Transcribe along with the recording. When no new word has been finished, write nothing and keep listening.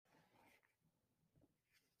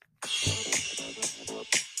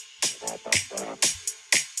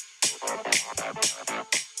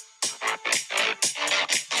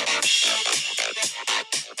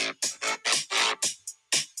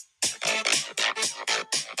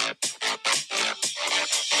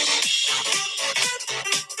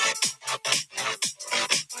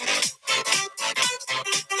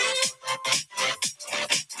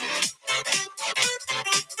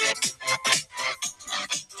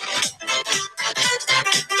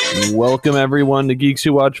Welcome, everyone, to Geeks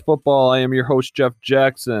Who Watch Football. I am your host, Jeff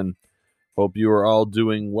Jackson. Hope you are all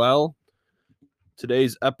doing well.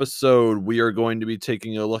 Today's episode, we are going to be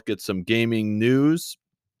taking a look at some gaming news,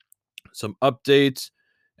 some updates,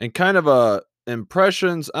 and kind of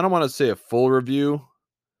impressions. I don't want to say a full review,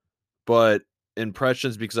 but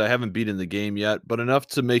impressions because I haven't beaten the game yet, but enough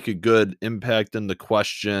to make a good impact in the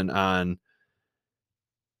question on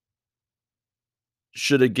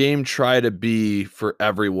should a game try to be for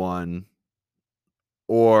everyone,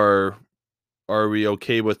 or are we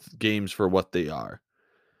okay with games for what they are?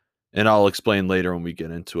 And I'll explain later when we get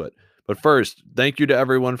into it. But first, thank you to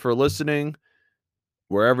everyone for listening.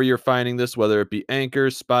 Wherever you're finding this, whether it be Anchor,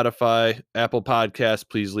 Spotify, Apple Podcasts,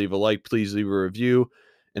 please leave a like, please leave a review.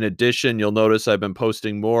 In addition, you'll notice I've been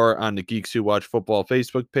posting more on the Geeks Who Watch Football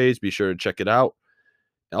Facebook page. Be sure to check it out.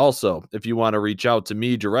 Also, if you want to reach out to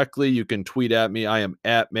me directly, you can tweet at me. I am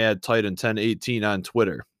at MadTitan1018 on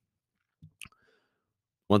Twitter.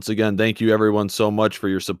 Once again, thank you everyone so much for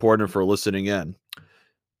your support and for listening in.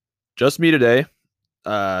 Just me today.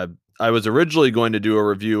 I was originally going to do a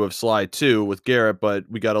review of Sly 2 with Garrett, but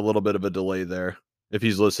we got a little bit of a delay there. If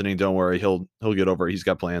he's listening, don't worry, he'll get over it. He's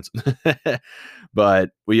got plans.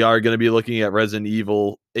 But we are going to be looking at Resident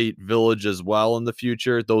Evil 8 Village as well in the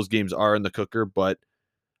future. Those games are in the cooker, but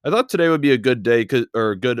I thought today would be a good day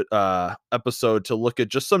or a good episode to look at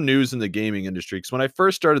just some news in the gaming industry. Because when I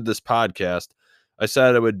first started this podcast, I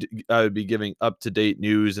said I would be giving up to date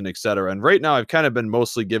news and etc. And right now, I've kind of been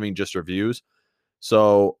mostly giving just reviews.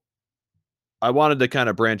 So I wanted to kind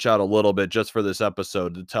of branch out a little bit just for this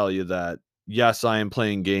episode to tell you that, yes, I am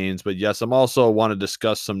playing games, but yes, I'm also want to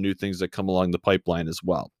discuss some new things that come along the pipeline as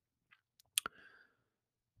well.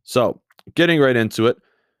 So getting right into it,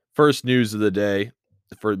 first news of the day.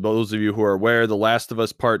 For those of you who are aware, The Last of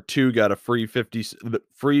Us Part 2 got a free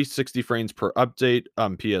 60 frames per update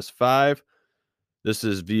on PS5. This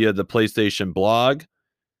is via the PlayStation blog.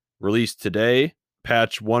 Released today.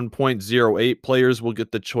 Patch 1.08 players will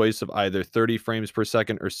get the choice of either 30 frames per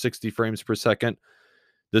second or 60 frames per second.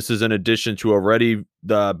 This is in addition to already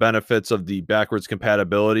the benefits of the backwards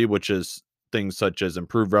compatibility, which is things such as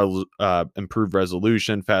improved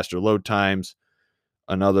resolution, faster load times,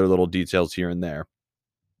 and other little details here and there.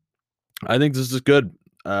 I think this is good.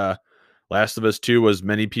 Last of Us 2 was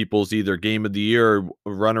many people's either game of the year or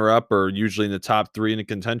runner-up, or usually in the top 3 in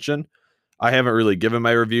contention. I haven't really given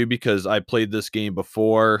my review because I played this game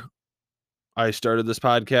before I started this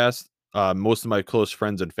podcast. Most of my close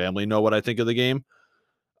friends and family know what I think of the game.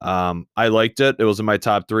 I liked it. It was in my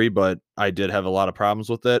top 3, but I did have a lot of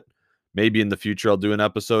problems with it. Maybe in the future I'll do an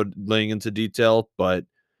episode laying into detail, but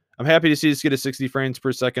I'm happy to see this get a 60 frames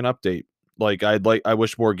per second update. I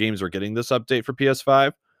wish more games were getting this update for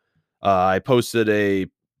PS5. I posted a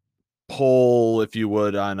poll, if you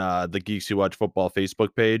would, on the Geeks Who Watch Football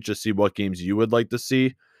Facebook page to see what games you would like to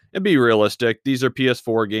see. And be realistic. These are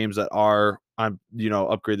PS4 games that are on,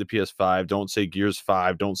 upgrade the PS5. Don't say Gears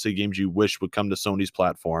 5. Don't say games you wish would come to Sony's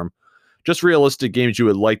platform. Just realistic games you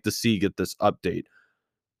would like to see get this update.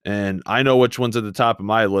 And I know which one's at the top of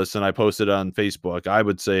my list, and I posted on Facebook. I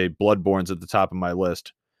would say Bloodborne's at the top of my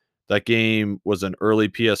list. That game was an early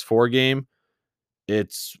PS4 game.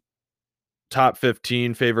 It's top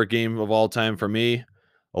 15 favorite game of all time for me.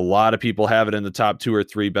 A lot of people have it in the top 2 or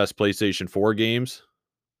 3 best PlayStation 4 games.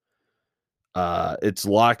 It's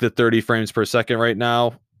locked at 30 frames per second right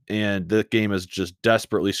now, and the game is just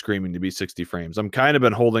desperately screaming to be 60 frames. I'm kind of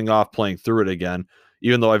been holding off playing through it again,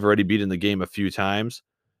 even though I've already beaten the game a few times,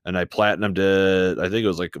 and I platinumed it, I think it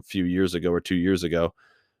was like a few years ago or 2 years ago.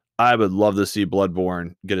 I would love to see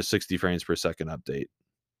Bloodborne get a 60 frames per second update.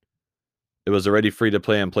 It was already free to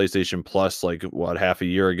play on PlayStation Plus half a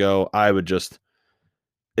year ago. It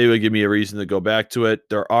would give me a reason to go back to it.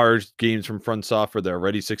 There are games from Front Software that are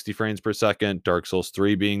already 60 frames per second, Dark Souls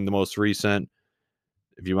 3 being the most recent.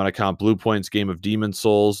 If you want to count Blue Point's game of Demon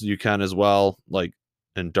Souls, you can as well.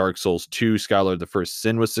 In Dark Souls 2, Skylar the First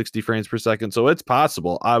Sin was 60 frames per second. So it's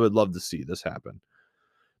possible. I would love to see this happen.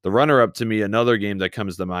 The runner-up to me, another game that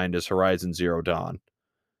comes to mind, is Horizon Zero Dawn.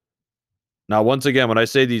 Now, once again, when I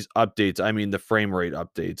say these updates, I mean the frame rate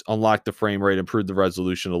updates. Unlock the frame rate, improve the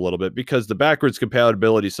resolution a little bit, because the backwards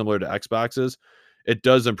compatibility, similar to Xboxes, it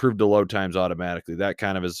does improve the load times automatically. That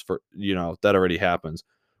kind of is that already happens.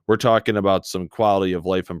 We're talking about some quality of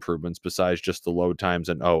life improvements besides just the load times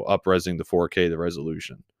and, up-resing the 4K, the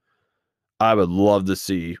resolution. I would love to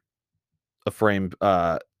see a frame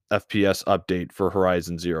FPS update for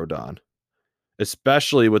Horizon Zero Dawn,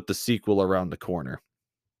 especially with the sequel around the corner.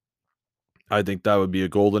 I think that would be a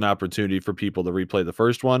golden opportunity for people to replay the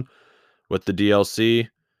first one with the DLC.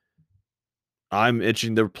 I'm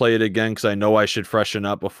itching to play it again because I know I should freshen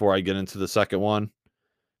up before I get into the second one.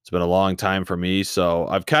 It's been a long time for me, so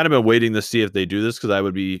I've kind of been waiting to see if they do this because I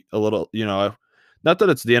would be a little, not that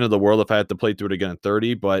it's the end of the world if I had to play through it again in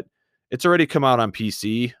 30, but it's already come out on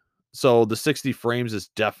PC, so the 60 frames is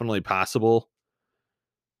definitely possible.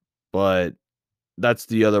 But that's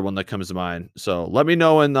the other one that comes to mind. So let me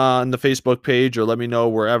know in the Facebook page, or let me know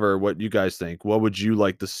wherever what you guys think. What would you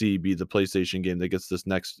like to see be the PlayStation game that gets this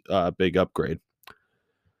next big upgrade?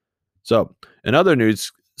 So, in other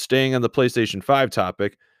news, staying on the PlayStation 5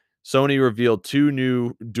 topic, Sony revealed two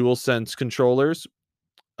new DualSense controllers,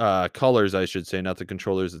 colors, I should say, not the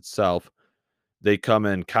controllers itself. They come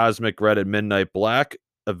in Cosmic Red and Midnight Black,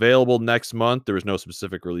 available next month. There was no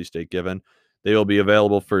specific release date given. They will be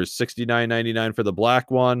available for $69.99 for the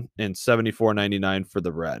black one and $74.99 for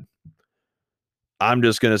the red. I'm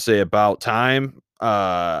just going to say about time.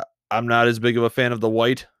 I'm not as big of a fan of the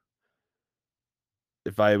white.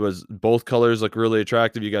 If I was, both colors look really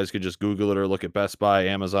attractive. You guys could just Google it or look at Best Buy,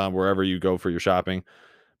 Amazon, wherever you go for your shopping.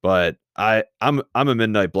 But I'm a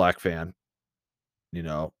Midnight Black fan.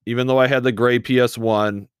 Even though I had the gray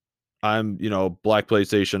PS1, I'm, black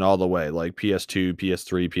PlayStation all the way, like PS2,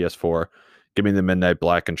 PS3, PS4. Give me the Midnight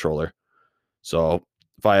Black controller. So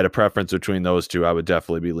if I had a preference between those two, I would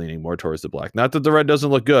definitely be leaning more towards the black. Not that the red doesn't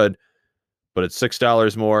look good, but it's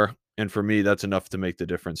 $6 more. And for me, that's enough to make the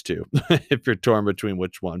difference too, if you're torn between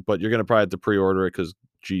which one. But you're going to probably have to pre-order it because,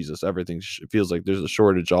 Jesus, everything feels like there's a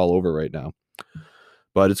shortage all over right now.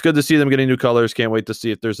 But it's good to see them getting new colors. Can't wait to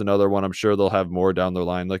see if there's another one. I'm sure they'll have more down the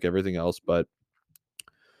line like everything else. But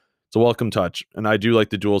it's a welcome touch. And I do like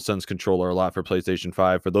the DualSense controller a lot for PlayStation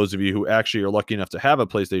 5. For those of you who actually are lucky enough to have a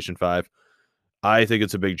PlayStation 5, I think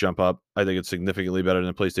it's a big jump up. I think it's significantly better than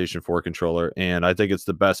the PlayStation 4 controller. And I think it's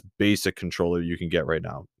the best basic controller you can get right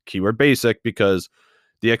now. Keyword basic, because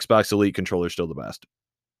the Xbox Elite controller is still the best.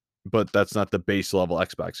 But that's not the base level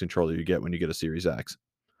Xbox controller you get when you get a Series X.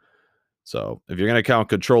 So if you're going to count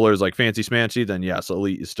controllers like fancy smancy, then yes,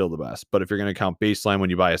 Elite is still the best. But if you're going to count baseline when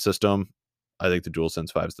you buy a system, I think the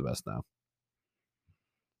DualSense 5 is the best now.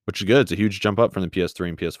 Which is good. It's a huge jump up from the PS3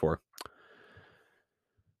 and PS4.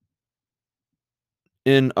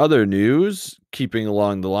 In other news, keeping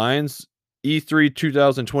along the lines, E3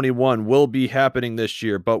 2021 will be happening this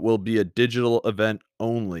year, but will be a digital event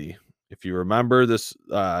only. If you remember, this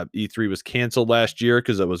E3 was canceled last year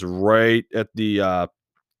because it was right at the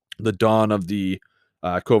dawn of the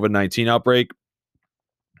COVID-19 outbreak.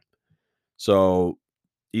 So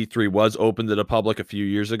E3 was open to the public a few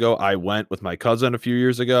years ago. I went with my cousin a few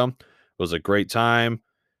years ago. It was a great time.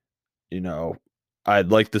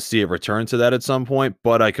 I'd like to see a return to that at some point,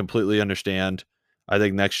 but I completely understand. I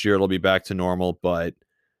think next year it'll be back to normal, but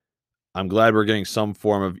I'm glad we're getting some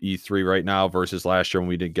form of E3 right now versus last year when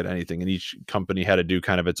we didn't get anything, and each company had to do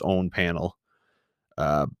kind of its own panel.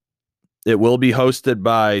 It will be hosted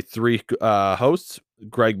by three hosts: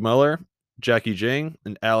 Greg Miller, Jackie Jing,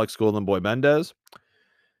 and Alex Golden Boy Mendez.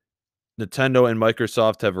 Nintendo and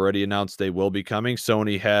Microsoft have already announced they will be coming.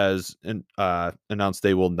 Sony has announced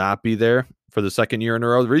they will not be there for the second year in a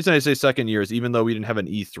row. The reason I say second year is even though we didn't have an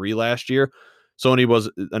E3 last year, Sony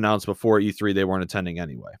was announced before E3 they weren't attending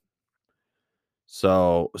anyway.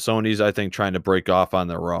 So Sony's, I think, trying to break off on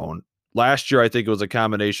their own. Last year, I think it was a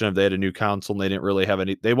combination of they had a new console and they didn't really have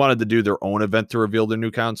any. They wanted to do their own event to reveal their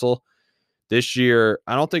new console. This year,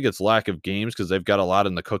 I don't think it's lack of games because they've got a lot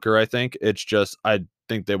in the cooker, I think. It's just, I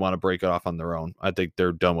think they want to break it off on their own. I think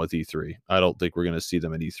they're done with E3. I don't think we're going to see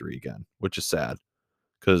them at E3 again, which is sad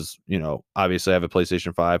because, obviously I have a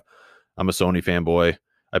PlayStation 5. I'm a Sony fanboy.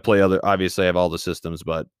 Obviously I have all the systems,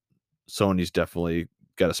 but Sony's definitely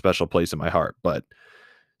got a special place in my heart. But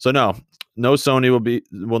so no Sony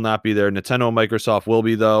will not be there. Nintendo and Microsoft will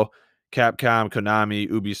be though. Capcom, Konami,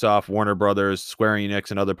 Ubisoft, Warner Brothers, Square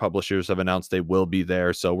Enix, and other publishers have announced they will be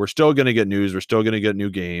there. So we're still going to get news. We're still going to get new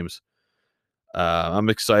games. I'm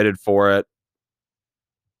excited for it.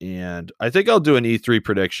 And I think I'll do an E3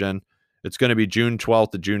 prediction. It's going to be June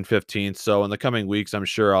 12th to June 15th. So in the coming weeks, I'm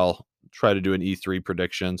sure I'll try to do an E3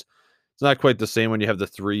 predictions. It's not quite the same when you have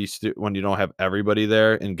when you don't have everybody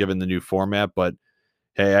there and given the new format. But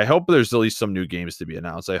hey, I hope there's at least some new games to be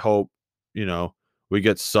announced. I hope, we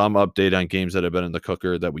get some update on games that have been in the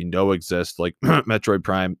cooker that we know exist, like Metroid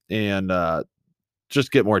Prime, and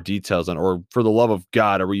just get more details on, or for the love of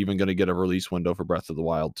God, are we even going to get a release window for Breath of the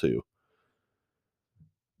Wild 2?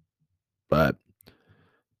 But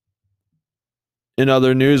in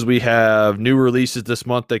other news, we have new releases this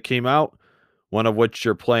month that came out, one of which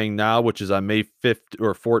you're playing now, which is on May 5th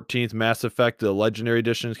or 14th, Mass Effect, the Legendary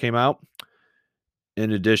Edition came out.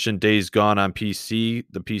 In addition, Days Gone on PC.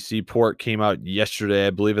 The PC port came out yesterday, I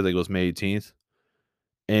believe. I think it was May 18th.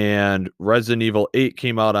 And Resident Evil 8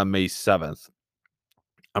 came out on May 7th.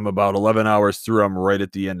 I'm about 11 hours through. I'm right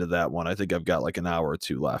at the end of that one. I think I've got like an hour or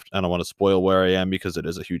two left. I don't want to spoil where I am because it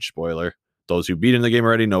is a huge spoiler. Those who beat in the game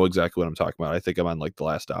already know exactly what I'm talking about. I think I'm on like the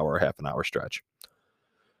last hour, half an hour stretch.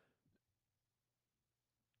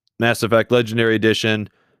 Mass Effect Legendary Edition.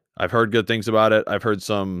 I've heard good things about it. I've heard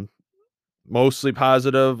some mostly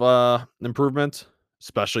positive improvements,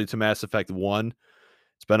 especially to Mass Effect 1.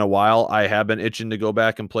 It's been a while. I have been itching to go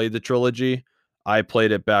back and play the trilogy. I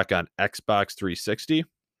played it back on Xbox 360.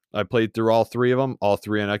 I played through all three of them, all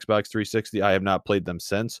three on Xbox 360. I have not played them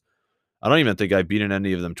since. I don't even think I've beaten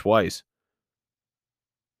any of them twice.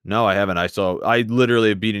 No, I haven't. I literally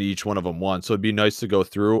have beaten each one of them once. So it'd be nice to go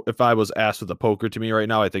through. If I was asked with a poker to me right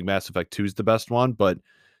now, I think Mass Effect 2 is the best one, but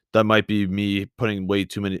that might be me putting way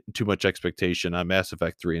too much expectation on Mass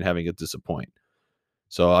Effect 3 and having it disappoint.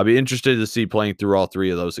 So I'll be interested to see playing through all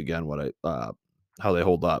three of those again, how they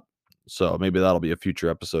hold up. So maybe that'll be a future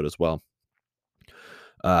episode as well.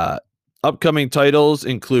 Upcoming titles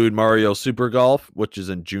include Mario Super Golf, which is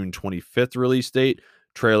in June 25th release date.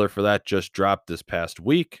 Trailer for that just dropped this past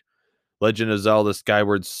week. Legend of Zelda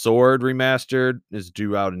Skyward Sword Remastered is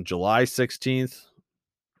due out in July 16th.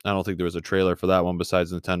 I don't think there was a trailer for that one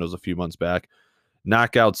besides Nintendo's a few months back.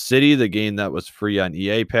 Knockout City, the game that was free on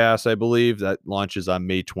EA Pass, I believe, that launches on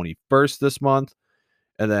May 21st this month.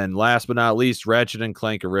 And then last but not least, Ratchet &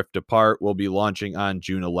 Clank A Rift Apart will be launching on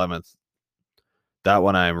June 11th. That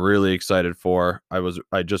one I'm really excited for.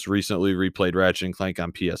 I just recently replayed Ratchet & Clank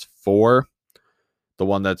on PS4, the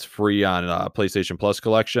one that's free on PlayStation Plus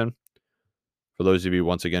collection. For those of you,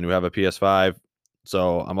 once again, who have a PS5.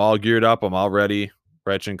 So I'm all geared up. I'm all ready.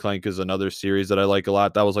 Ratchet & Clank is another series that I like a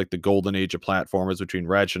lot. That was like the golden age of platformers between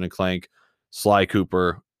Ratchet & Clank, Sly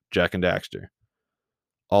Cooper, Jak and Daxter.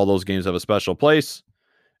 All those games have a special place.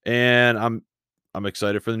 And I'm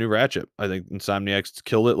excited for the new Ratchet. I think Insomniac's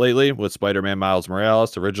killed it lately with Spider-Man Miles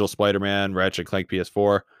Morales, original Spider-Man, Ratchet & Clank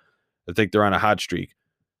PS4. I think they're on a hot streak.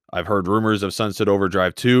 I've heard rumors of Sunset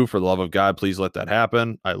Overdrive 2. For the love of God, please let that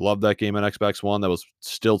happen. I love that game on Xbox One. That was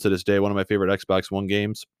still to this day one of my favorite Xbox One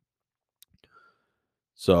games.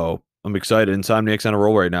 So I'm excited. Insomniac's on a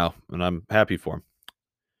roll right now, and I'm happy for him.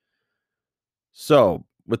 So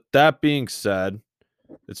with that being said,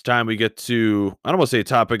 it's time we get to, I don't want to say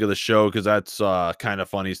topic of the show because that's kind of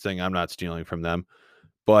funniest thing. I'm not stealing from them.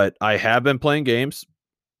 But I have been playing games.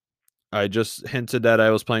 I just hinted that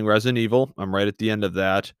I was playing Resident Evil. I'm right at the end of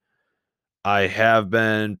that. I have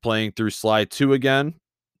been playing through Sly 2 again,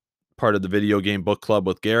 part of the video game book club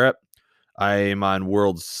with Garrett. I am on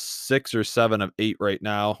world 6 or 7 of 8 right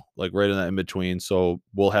now, like right in that in between. So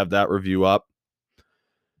we'll have that review up.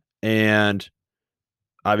 And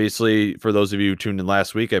obviously, for those of you who tuned in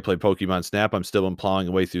last week, I played Pokemon Snap. I'm still plowing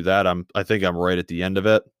away through that. I think I'm right at the end of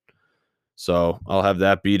it. So I'll have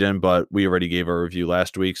that beaten, but we already gave our review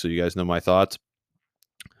last week, so you guys know my thoughts.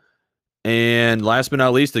 And last but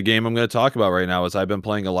not least, the game I'm going to talk about right now is I've been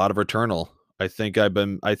playing a lot of Returnal. I think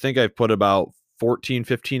I've put about 14,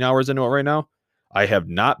 15 hours into it right now. I have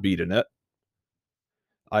not beaten it.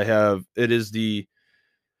 So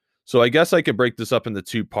I guess I could break this up into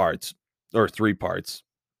 2 parts or 3 parts.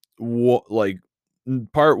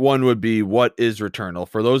 Part 1 would be what is Returnal.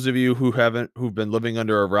 For those of you who've been living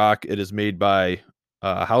under a rock, it is made by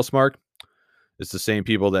Housemarque. It's the same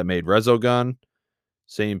people that made Resogun,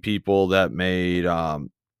 same people that made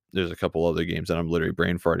there's a couple other games that I'm literally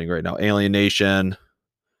brain farting right now. Alienation.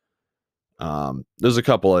 There's a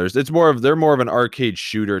couple others. They're more of an arcade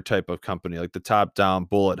shooter type of company, like the top-down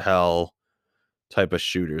bullet hell type of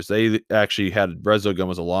shooters. They actually had Resogun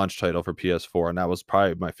was a launch title for PS4, and that was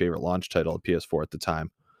probably my favorite launch title of PS4 at the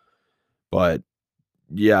time. But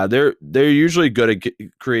yeah, they're usually good at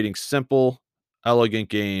creating simple, elegant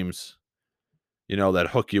games, that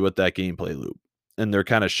hook you with that gameplay loop. And they're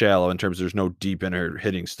kind of shallow in terms of there's no deep inner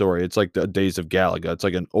hitting story. It's like the Days of Galaga. It's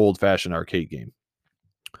like an old-fashioned arcade game.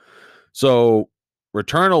 So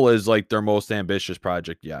Returnal is like their most ambitious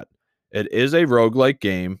project yet. It is a roguelike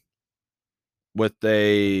game with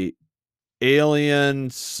a alien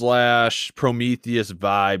 / Prometheus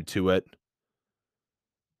vibe to it.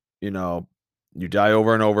 You die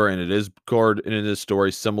over and over, and it is core in this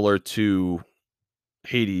story similar to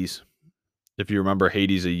Hades. If you remember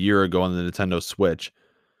Hades a year ago on the Nintendo Switch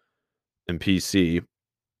and PC,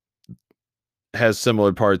 has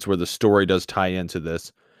similar parts where the story does tie into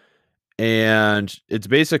this. And it's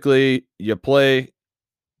basically you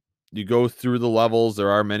go through the levels.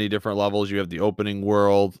 There are many different levels. You have the opening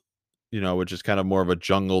world, which is kind of more of a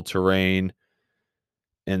jungle terrain.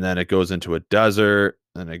 and then it goes into a desert,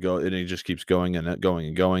 and it just keeps going and going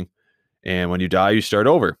and going. And when you die, you start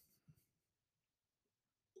over.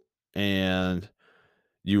 And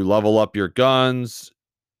you level up your guns.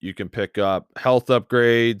 You can pick up health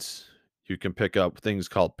upgrades. You can pick up things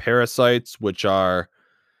called parasites, which are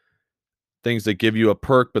things that give you a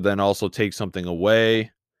perk, but then also take something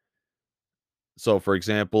away. So, for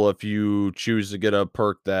example, if you choose to get a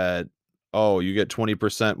perk that, oh, you get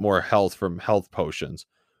 20% more health from health potions,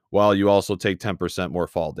 while you also take 10% more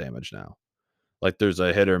fall damage now. Like there's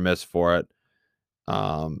a hit or miss for it.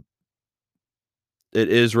 Um, it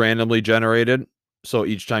is randomly generated. So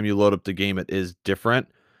each time you load up the game, it is different.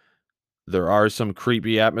 There are some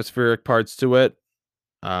creepy atmospheric parts to it.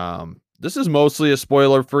 This is mostly a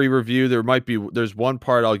spoiler-free review. There's one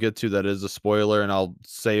part I'll get to that is a spoiler, and I'll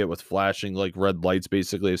say it with flashing like red lights,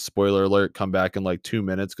 basically. Spoiler alert, come back in like 2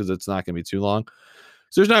 minutes because it's not going to be too long.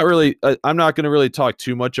 So there's not really, I'm not going to really talk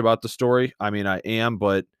too much about the story. I mean, I am,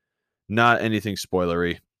 but not anything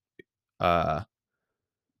spoilery. But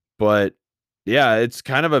yeah, it's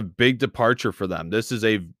kind of a big departure for them. This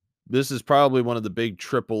is probably one of the big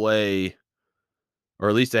AAA, or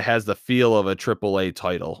at least it has the feel of a AAA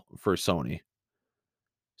title for Sony.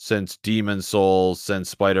 Since Demon Souls, since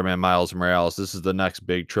Spider-Man Miles Morales, this is the next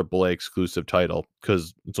big AAA exclusive title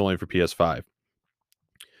because it's only for PS5.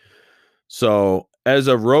 So, as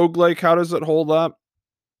a roguelike, how does it hold up?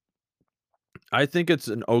 I think it's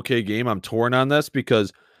an okay game. I'm torn on this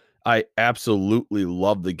because I absolutely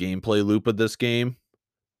love the gameplay loop of this game.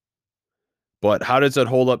 But how does it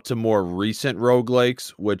hold up to more recent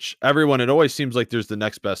roguelikes, which it always seems like there's the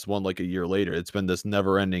next best one like a year later. It's been this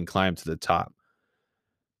never-ending climb to the top.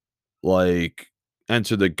 Like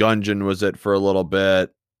Enter the Gungeon was it for a little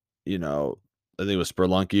bit. I think it was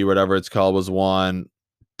Spelunky, whatever it's called, was one.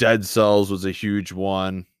 Dead Cells was a huge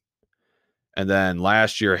one. And then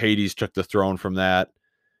last year, Hades took the throne from that.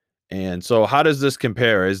 And so how does this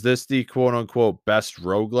compare? Is this the quote-unquote best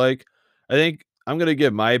roguelike? I think I'm going to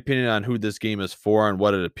give my opinion on who this game is for and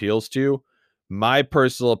what it appeals to. My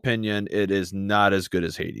personal opinion, it is not as good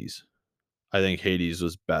as Hades. I think Hades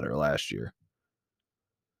was better last year.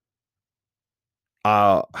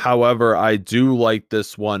 However, I do like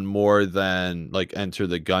this one more than like Enter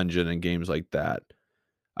the Gungeon and games like that.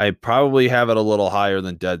 I probably have it a little higher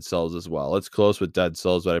than Dead Cells as well. It's close with Dead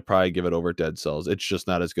Cells, but I probably give it over Dead Cells. It's just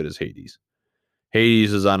not as good as Hades.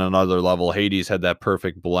 Hades is on another level. Hades had that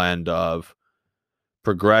perfect blend of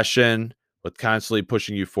progression with constantly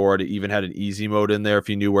pushing you forward. It even had an easy mode in there if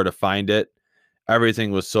you knew where to find it.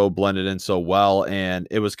 Everything was so blended in so well, and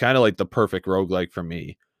it was kind of like the perfect roguelike for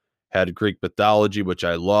me. Had Greek mythology, which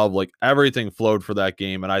I love. Like everything flowed for that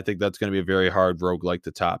game, and I think that's going to be a very hard roguelike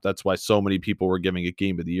to top. That's why so many people were giving it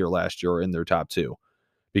Game of the Year last year or in their top two,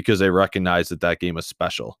 because they recognized that game is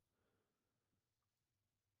special.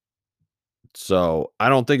 So I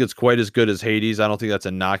don't think it's quite as good as Hades. I don't think that's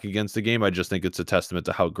a knock against the game. I just think it's a testament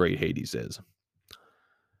to how great Hades is.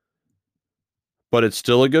 But it's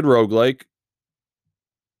still a good roguelike.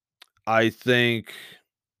 I think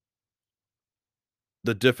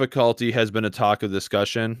the difficulty has been a talk of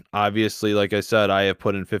discussion. Obviously, like I said, I have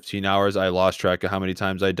put in 15 hours. I lost track of how many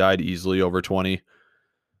times I died, easily over 20.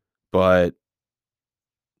 But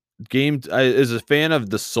as a fan of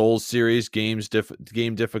the Souls series, game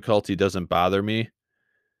difficulty doesn't bother me.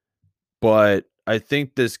 But I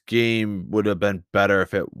think this game would have been better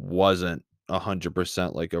if it wasn't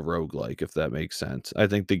 100% like a roguelike, if that makes sense. I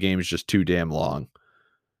think the game's just too damn long.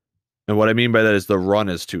 And what I mean by that is the run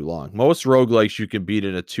is too long. Most roguelikes you can beat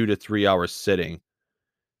in a 2 to 3 hour sitting,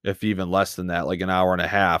 if even less than that, like an hour and a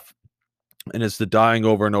half. And it's the dying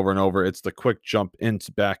over and over and over. It's the quick jump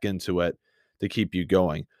back into it to keep you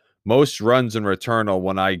going. Most runs in Returnal,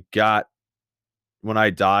 when I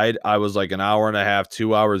died, I was like an hour and a half,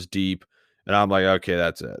 2 hours deep, and I'm like, okay,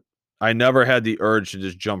 that's it. I never had the urge to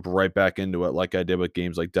just jump right back into it like I did with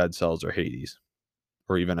games like Dead Cells or Hades,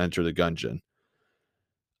 or even Enter the Gungeon.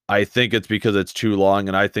 I think it's because it's too long,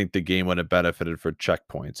 and I think the game would have benefited for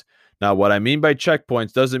checkpoints. Now, what I mean by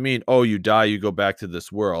checkpoints doesn't mean, oh, you die, you go back to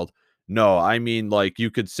this world. No, I mean, like,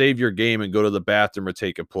 you could save your game and go to the bathroom or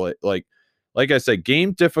take a play. Like I said,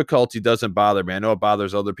 game difficulty doesn't bother me. I know it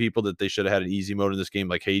bothers other people that they should have had an easy mode in this game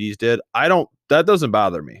like Hades did. That doesn't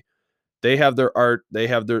bother me. They have their art.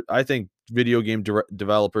 I think video game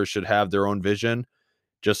developers should have their own vision,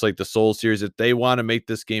 just like the Soul series. If they want to make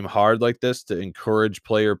this game hard like this to encourage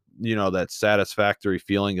player, that satisfactory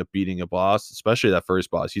feeling of beating a boss, especially that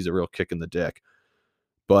first boss, he's a real kick in the dick.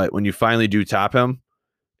 But when you finally do top him,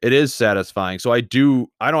 it is satisfying. So I don't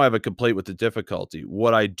have a complaint with the difficulty.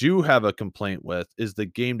 What I do have a complaint with is the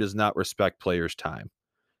game does not respect players' time.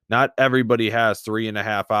 Not everybody has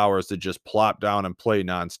 3.5 hours to just plop down and play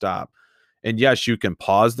nonstop. And yes, you can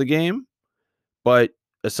pause the game, but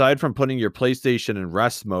aside from putting your PlayStation in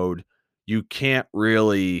rest mode, you can't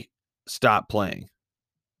really stop playing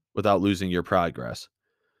without losing your progress.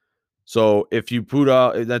 So if you put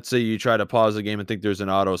out, let's say you try to pause the game and think there's an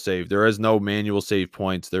auto save, there is no manual save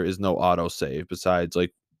points. There is no auto save. Besides,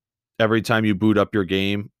 like every time you boot up your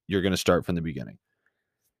game, you're going to start from the beginning.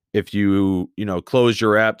 If you close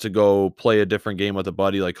your app to go play a different game with a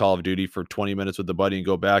buddy, like Call of Duty for 20 minutes with the buddy and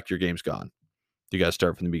go back, your game's gone. You got to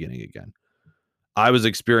start from the beginning again. I was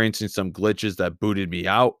experiencing some glitches that booted me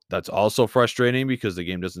out. That's also frustrating because the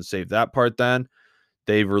game doesn't save that part then.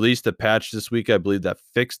 They've released a patch this week, I believe, that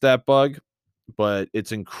fixed that bug, but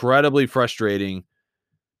it's incredibly frustrating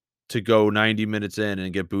to go 90 minutes in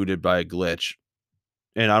and get booted by a glitch.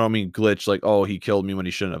 And I don't mean glitch like, oh, he killed me when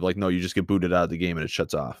he shouldn't have. Like, no, you just get booted out of the game and it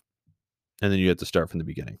shuts off. And then you have to start from the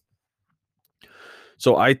beginning.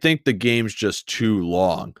 So I think the game's just too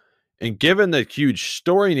long. And given the huge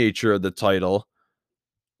story nature of the title,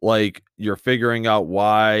 like you're figuring out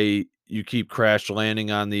why you keep crash landing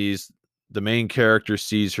on these. The main character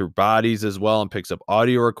sees her bodies as well and picks up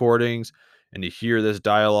audio recordings, and you hear this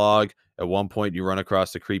dialogue. At one point, you run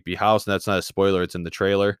across a creepy house, and that's not a spoiler, it's in the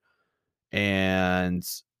trailer. And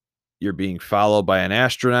you're being followed by an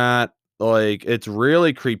astronaut. Like, it's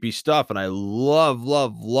really creepy stuff, and I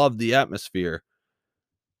love the atmosphere.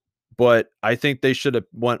 But I think they should have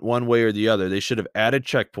went one way or the other. They should have added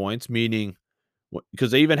checkpoints, meaning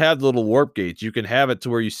because they even have the little warp gates. You can have it to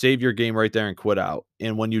where you save your game right there and quit out.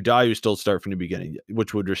 And when you die, you still start from the beginning,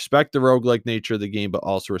 which would respect the roguelike nature of the game, but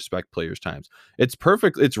also respect players' times. It's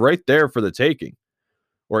perfect. It's right there for the taking.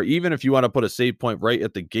 Or even if you want to put a save point right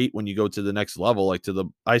at the gate when you go to the next level, like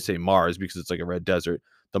I say Mars because it's like a red desert,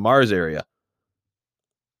 the Mars area,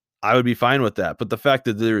 I would be fine with that. But the fact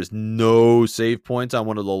that there is no save points on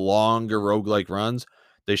one of the longer roguelike runs,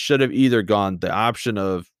 they should have either gone the option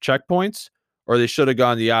of checkpoints, or they should have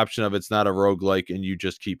gone the option of it's not a roguelike and you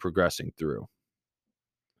just keep progressing through.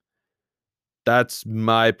 That's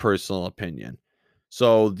my personal opinion.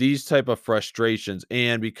 So these type of frustrations,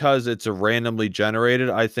 and because it's a randomly generated,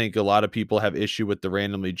 I think a lot of people have issue with the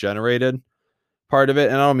randomly generated part of it.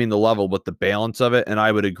 And I don't mean the level, but the balance of it. And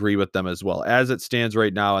I would agree with them as well. As it stands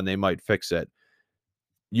right now, and they might fix it,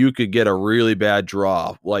 you could get a really bad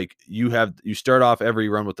draw. Like you start off every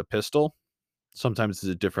run with a pistol. Sometimes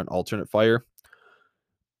it's a different alternate fire.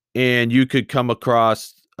 And you could come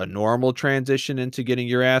across a normal transition into getting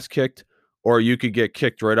your ass kicked, or you could get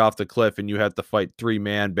kicked right off the cliff and you have to fight 3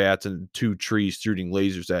 man bats and 2 trees shooting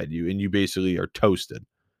lasers at you, and you basically are toasted.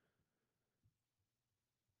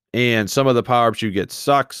 And some of the power-ups you get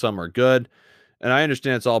suck, some are good. And I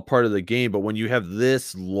understand it's all part of the game, but when you have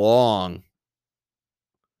this long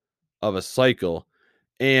of a cycle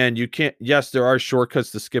and you can't, yes, there are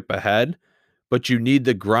shortcuts to skip ahead, but you need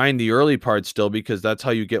to grind the early part still because that's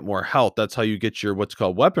how you get more health. That's how you get your what's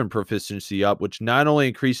called weapon proficiency up, which not only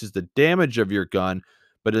increases the damage of your gun,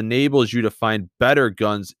 but enables you to find better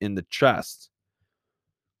guns in the chest.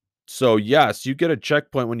 So yes, you get a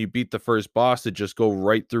checkpoint when you beat the first boss to just go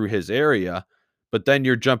right through his area, but then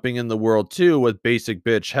you're jumping in the world too with basic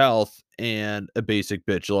bitch health and a basic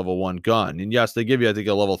bitch level 1 gun. And yes, they give you I think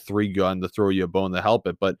a level 3 gun to throw you a bone to help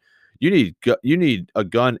it, but you need a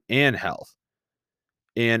gun and health.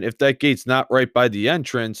 And if that gate's not right by the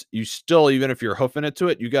entrance, you still, even if you're hoofing it to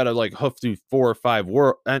it, you got to like hoof through 4 or 5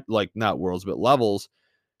 like not worlds, but levels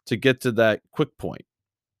to get to that quick point.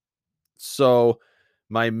 So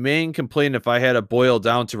my main complaint, if I had to boil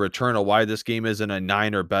down to Returnal, why this game isn't a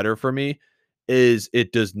 9 or better for me, is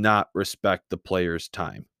it does not respect the player's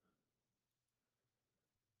time.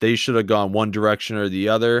 They should have gone one direction or the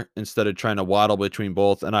other instead of trying to waddle between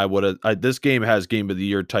both. And this game has game of the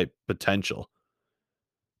year type potential.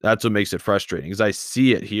 That's what makes it frustrating because I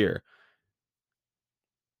see it here.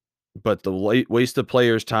 But the waste of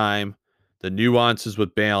players' time, the nuances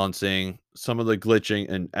with balancing, some of the glitching,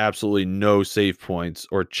 and absolutely no save points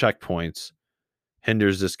or checkpoints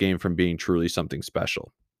hinders this game from being truly something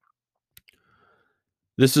special.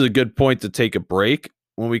 This is a good point to take a break.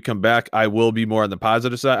 When we come back, I will be more on the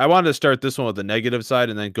positive side. I wanted to start this one with the negative side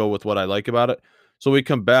and then go with what I like about it. So we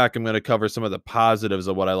come back, I'm going to cover some of the positives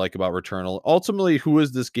of what I like about Returnal. Ultimately, who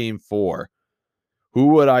is this game for? Who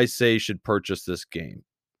would I say should purchase this game?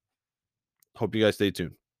 Hope you guys stay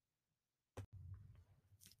tuned.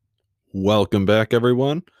 Welcome back,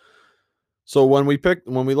 everyone. So when we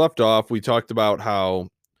left off, we talked about how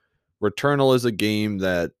Returnal is a game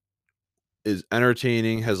that is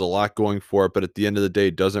entertaining, has a lot going for it, but at the end of the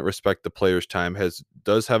day, doesn't respect the player's time,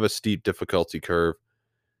 does have a steep difficulty curve,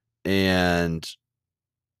 and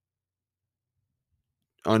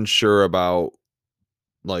unsure about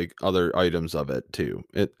like other items of it too.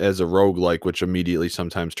 It as a roguelike, which immediately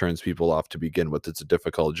sometimes turns people off to begin with. It's a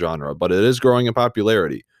difficult genre, but it is growing in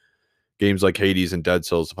popularity. Games like Hades and Dead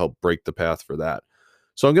Cells have helped break the path for that.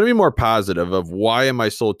 So I'm going to be more positive of why am I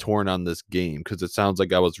so torn on this game, because it sounds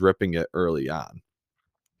like I was ripping it early on.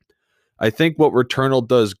 I think what Returnal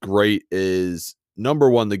does great is,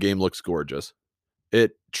 number one, the game looks gorgeous.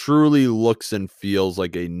 It truly looks and feels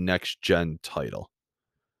like a next gen title.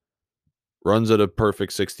 Runs at a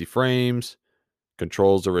perfect 60 frames.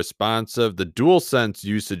 Controls are responsive. The DualSense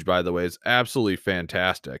usage, by the way, is absolutely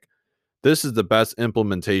fantastic. This is the best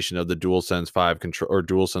implementation of the DualSense 5 or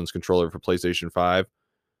DualSense controller for PlayStation 5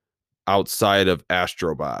 outside of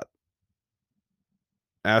Astrobot.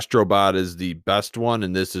 Astrobot is the best one,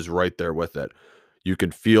 and this is right there with it. You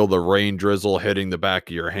can feel the rain drizzle hitting the back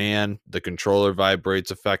of your hand. The controller vibrates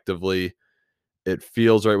effectively. It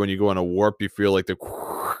feels right when you go on a warp. You feel like the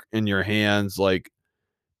in your hands. Like,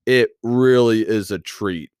 it really is a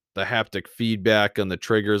treat. The haptic feedback on the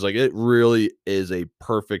triggers, like, it really is a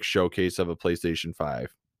perfect showcase of a PlayStation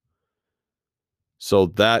 5. So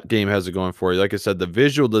that game has it going for you. Like I said, the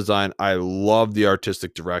visual design, I love the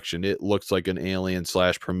artistic direction. It looks like an Alien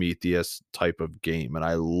 / Prometheus type of game, and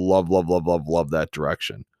I love that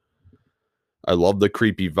direction. I love the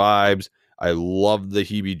creepy vibes. I love the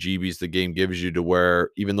heebie-jeebies the game gives you, to where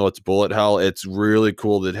even though it's bullet hell, it's really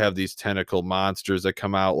cool to have these tentacle monsters that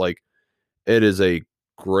come out. Like, it is a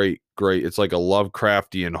great, it's like a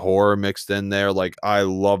Lovecraftian horror mixed in there. Like, I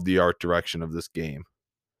love the art direction of this game.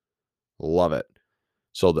 Love it.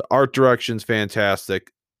 So the art direction's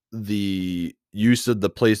fantastic. The use of the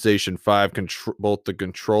PlayStation 5 both the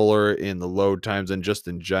controller and the load times, and just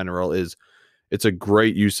in general, it's a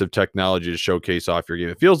great use of technology to showcase off your game.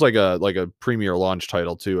 It feels like a premier launch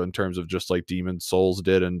title too, in terms of just like Demon's Souls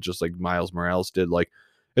did and just like Miles Morales did. Like,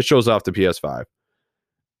 it shows off the PS5.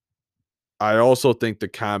 I also think the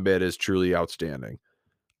combat is truly outstanding.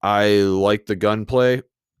 I like the gunplay.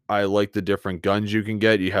 I like the different guns you can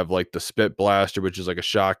get. You have like the spit blaster, which is like a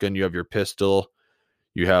shotgun. You have your pistol.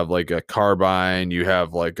 You have like a carbine. You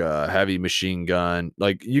have like a heavy machine gun.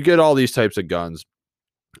 Like, you get all these types of guns.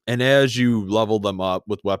 And as you level them up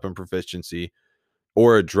with weapon proficiency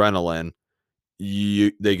or adrenaline,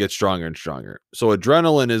 they get stronger and stronger. So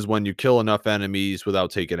adrenaline is when you kill enough enemies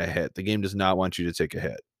without taking a hit. The game does not want you to take a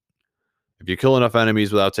hit. If you kill enough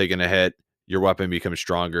enemies without taking a hit, your weapon becomes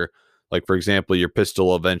stronger. Like, for example, your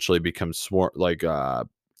pistol eventually becomes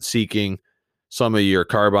seeking. Some of your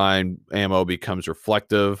carbine ammo becomes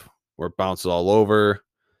reflective, or it bounces all over,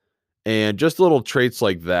 and just little traits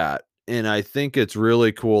like that. And I think it's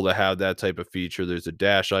really cool to have that type of feature. There's a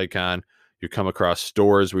dash icon. You come across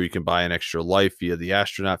stores where you can buy an extra life via the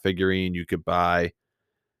astronaut figurine. You could buy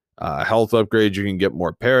health upgrades. You can get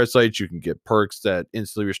more parasites. You can get perks that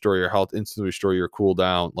instantly restore your health, instantly restore your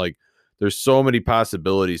cooldown. Like, there's so many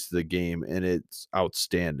possibilities to the game, and it's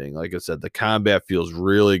outstanding. Like I said, the combat feels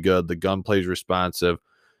really good. The gunplay is responsive.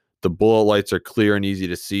 The bullet lights are clear and easy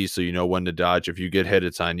to see, so you know when to dodge. If you get hit,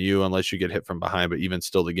 it's on you, unless you get hit from behind. But even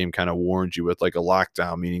still, the game kind of warns you with like a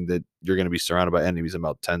lockdown, meaning that you're going to be surrounded by enemies in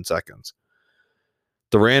about 10 seconds.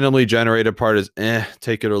 The randomly generated part is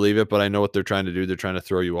take it or leave it, but I know what they're trying to do. They're trying to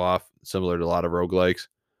throw you off, similar to a lot of roguelikes.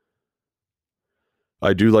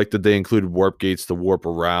 I do like that they included warp gates to warp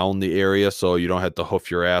around the area, so you don't have to hoof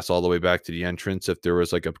your ass all the way back to the entrance. If there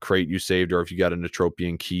was like a crate you saved, or if you got an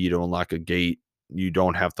Atropian key to unlock a gate, you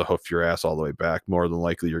don't have to hoof your ass all the way back. More than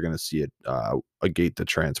likely, you're going to see a gate to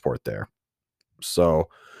transport there. So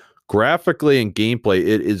graphically and gameplay,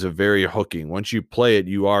 it is a very hooking. Once you play it,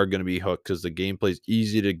 you are going to be hooked, because the gameplay is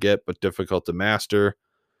easy to get but difficult to master.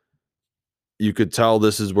 You could tell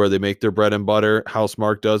this is where they make their bread and butter.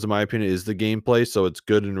 Housemarque does, in my opinion, is the gameplay. So it's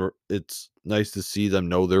good, and it's nice to see them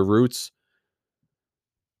know their roots.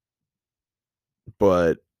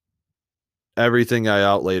 But everything I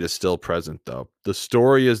outlaid is still present, though. The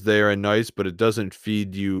story is there and nice, but it doesn't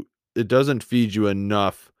feed you. It doesn't feed you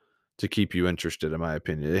enough to keep you interested, in my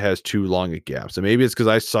opinion. It has too long a gaps. And maybe it's because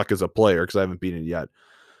I suck as a player, because I haven't beaten it yet.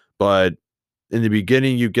 But in the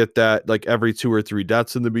beginning, you get that, like every 2 or 3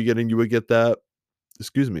 deaths in the beginning, you would get that.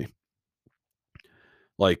 Excuse me.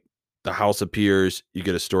 Like, the house appears, you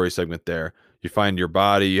get a story segment there. You find your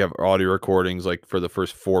body, you have audio recordings. Like, for the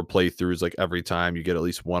first 4 playthroughs, like every time you get at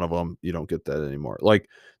least one of them. You don't get that anymore. Like,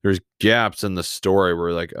 there's gaps in the story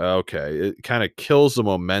where, like, okay, it kind of kills the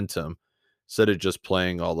momentum instead of just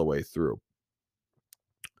playing all the way through.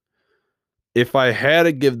 If I had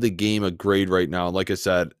to give the game a grade right now, like I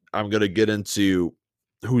said, I'm going to get into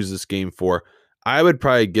who's this game for. I would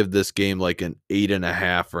probably give this game like an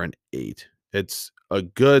 8.5 or an 8. It's a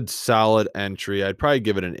good solid entry. I'd probably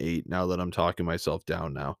give it an 8 now that I'm talking myself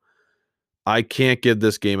down now. I can't give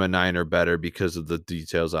this game a 9 or better because of the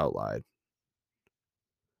details outlined.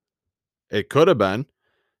 It could have been.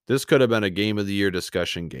 This could have been a game of the year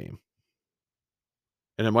discussion game.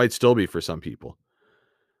 And it might still be for some people.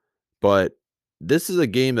 But this is a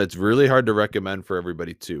game that's really hard to recommend for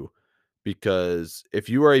everybody too. Because if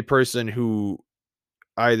you are a person who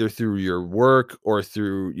either through your work or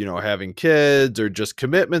through, having kids or just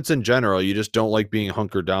commitments in general, you just don't like being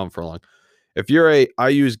hunkered down for long. If I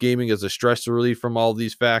use gaming as a stress relief from all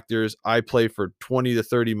these factors. I play for 20 to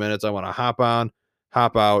 30 minutes. I want to hop on,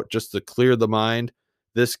 hop out just to clear the mind.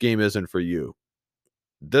 This game isn't for you.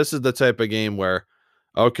 This is the type of game where,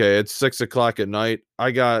 okay, it's 6 o'clock at night.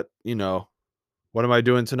 I got, what am I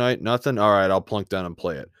doing tonight? Nothing. All right, I'll plunk down and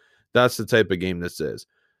play it. That's the type of game this is.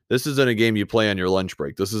 This isn't a game you play on your lunch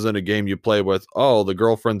break. This isn't a game you play with, the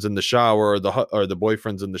girlfriend's in the shower or the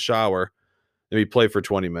boyfriend's in the shower. And we play for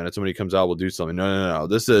 20 minutes. And when he comes out, we'll do something. No.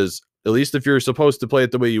 This is, at least if you're supposed to play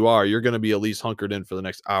it the way you are, you're going to be at least hunkered in for the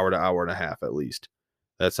next hour to hour and a half at least.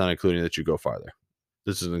 That's not including that you go farther.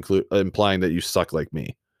 This is implying that you suck like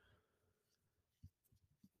me.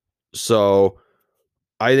 So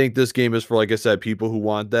I think this game is for, like I said, people who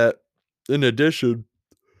want that. In addition,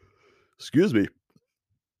 excuse me,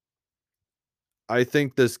 I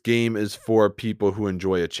think this game is for people who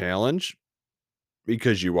enjoy a challenge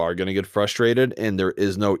because you are going to get frustrated and there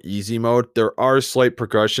is no easy mode. There are slight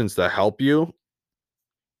progressions that help you,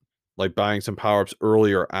 like buying some power-ups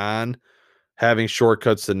earlier on, having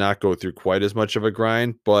shortcuts to not go through quite as much of a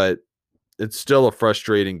grind, but it's still a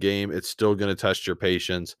frustrating game. It's still going to test your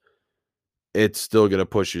patience. It's still going to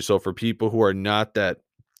push you. So for people who are not that,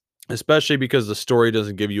 especially because the story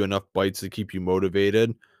doesn't give you enough bites to keep you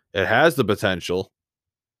motivated, it has the potential.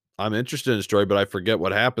 I'm interested in the story, but I forget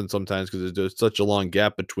what happens sometimes because there's such a long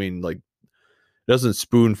gap between, like, it doesn't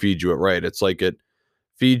spoon feed you it right. It's like it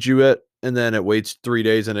feeds you it and then it waits 3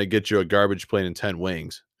 days and it gets you a garbage plate and 10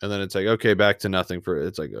 wings. And then it's like, okay, back to nothing for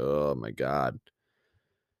it's like, oh my God.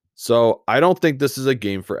 So I don't think this is a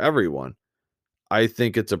game for everyone. I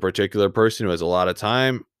think it's a particular person who has a lot of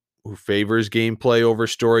time, who favors gameplay over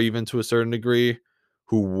story, even to a certain degree,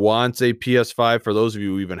 who wants a PS5. For those of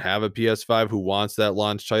you who even have a PS5, who wants that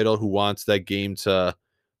launch title, who wants that game to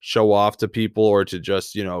show off to people or to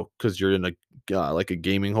just, because you're in like a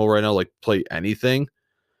gaming hole right now, like play anything.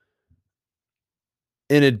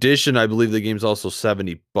 In addition, I believe the game's also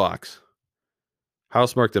 $70.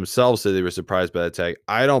 Housemarque themselves say they were surprised by that tag.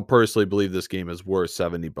 I don't personally believe this game is worth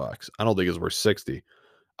 $70. I don't think it's worth 60.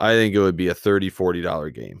 I think it would be a $30,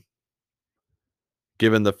 $40 game.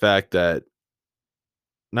 Given the fact that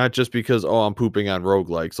not just because, I'm pooping on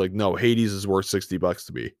roguelikes. Like, no, Hades is worth $60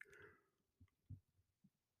 to me.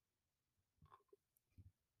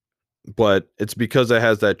 But it's because it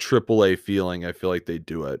has that AAA feeling. I feel like they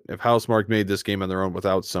do it. If Housemarque made this game on their own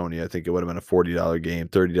without Sony, I think it would have been a $40 game,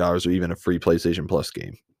 $30, or even a free PlayStation Plus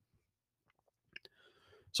game.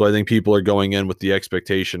 So I think people are going in with the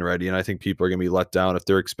expectation ready, and I think people are going to be let down if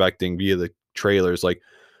they're expecting via the trailers, like,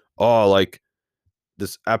 like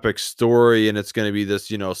this epic story, and it's going to be this,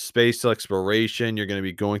 space exploration. You're going to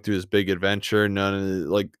be going through this big adventure. None of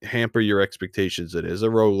like hamper your expectations. It is a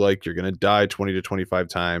roguelike. You're going to die 20 to 25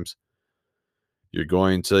 times. You're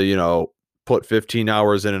going to, put 15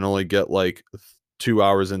 hours in and only get like 2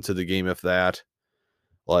 hours into the game, if that.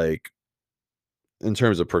 Like, in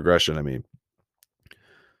terms of progression, I mean.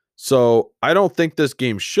 So I don't think this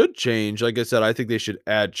game should change. Like I said, I think they should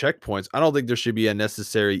add checkpoints. I don't think there should be a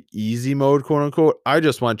necessary easy mode, quote unquote. I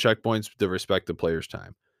just want checkpoints to respect the player's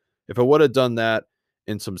time. If I would have done that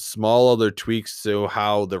and some small other tweaks to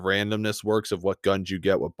how the randomness works of what guns you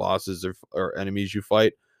get, what bosses or enemies you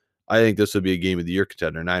fight, I think this would be a game of the year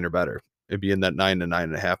contender, 9 or better. It'd be in that 9 to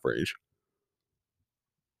 9.5 range.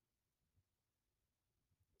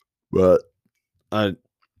 But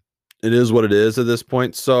it is what it is at this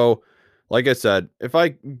point. So, like I said, if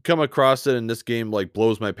I come across it and this game like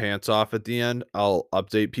blows my pants off at the end, I'll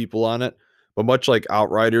update people on it. But much like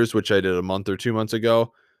Outriders, which I did a month or 2 months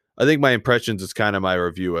ago, I think my impressions is kind of my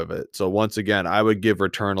review of it. So once again, I would give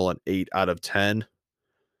Returnal an 8 out of 10.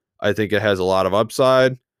 I think it has a lot of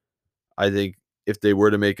upside. I think if they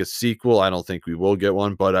were to make a sequel, I don't think we will get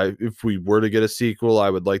one, but if we were to get a sequel,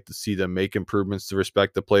 I would like to see them make improvements to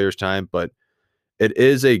respect the player's time. But it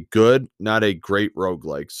is a good, not a great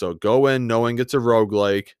roguelike. So go in knowing it's a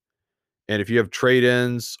roguelike. And if you have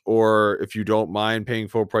trade-ins or if you don't mind paying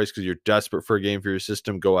full price because you're desperate for a game for your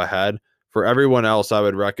system, go ahead. For everyone else, I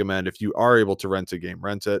would recommend if you are able to rent a game,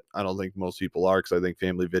 rent it. I don't think most people are because I think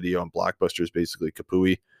Family Video and Blockbuster is basically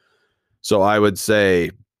Kapooey. So I would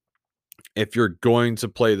say if you're going to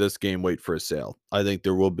play this game, wait for a sale. I think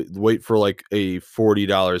there will be wait for like a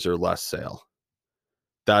 $40 or less sale.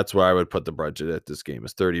 That's where I would put the budget at this game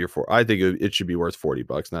is 30 or 40. I think it should be worth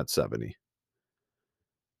 $40, not 70.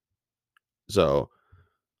 So,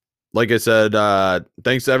 like I said,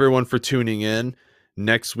 thanks to everyone for tuning in.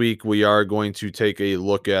 Next week, we are going to take a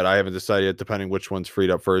look at, I haven't decided yet, depending which one's freed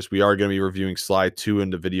up first. We are going to be reviewing Sly 2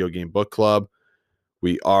 in the Video Game Book Club.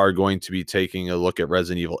 We are going to be taking a look at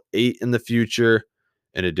Resident Evil 8 in the future.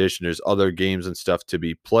 In addition, there's other games and stuff to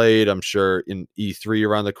be played. I'm sure in E3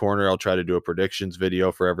 around the corner, I'll try to do a predictions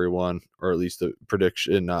video for everyone, or at least a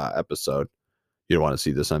prediction episode. You don't want to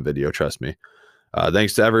see this on video, trust me.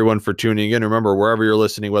 Thanks to everyone for tuning in. Remember, wherever you're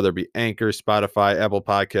listening, whether it be Anchor, Spotify, Apple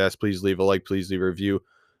Podcasts, please leave a like, please leave a review.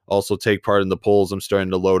 Also, take part in the polls I'm starting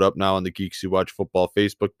to load up now on the Geeks Who Watch Football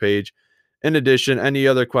Facebook page. In addition, any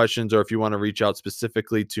other questions, or if you want to reach out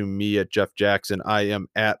specifically to me at Jeff Jackson, I am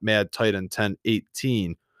at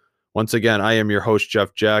MadTitan1018. Once again, I am your host,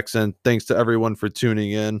 Jeff Jackson. Thanks to everyone for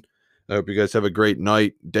tuning in. I hope you guys have a great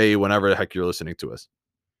night, day, whenever the heck you're listening to us.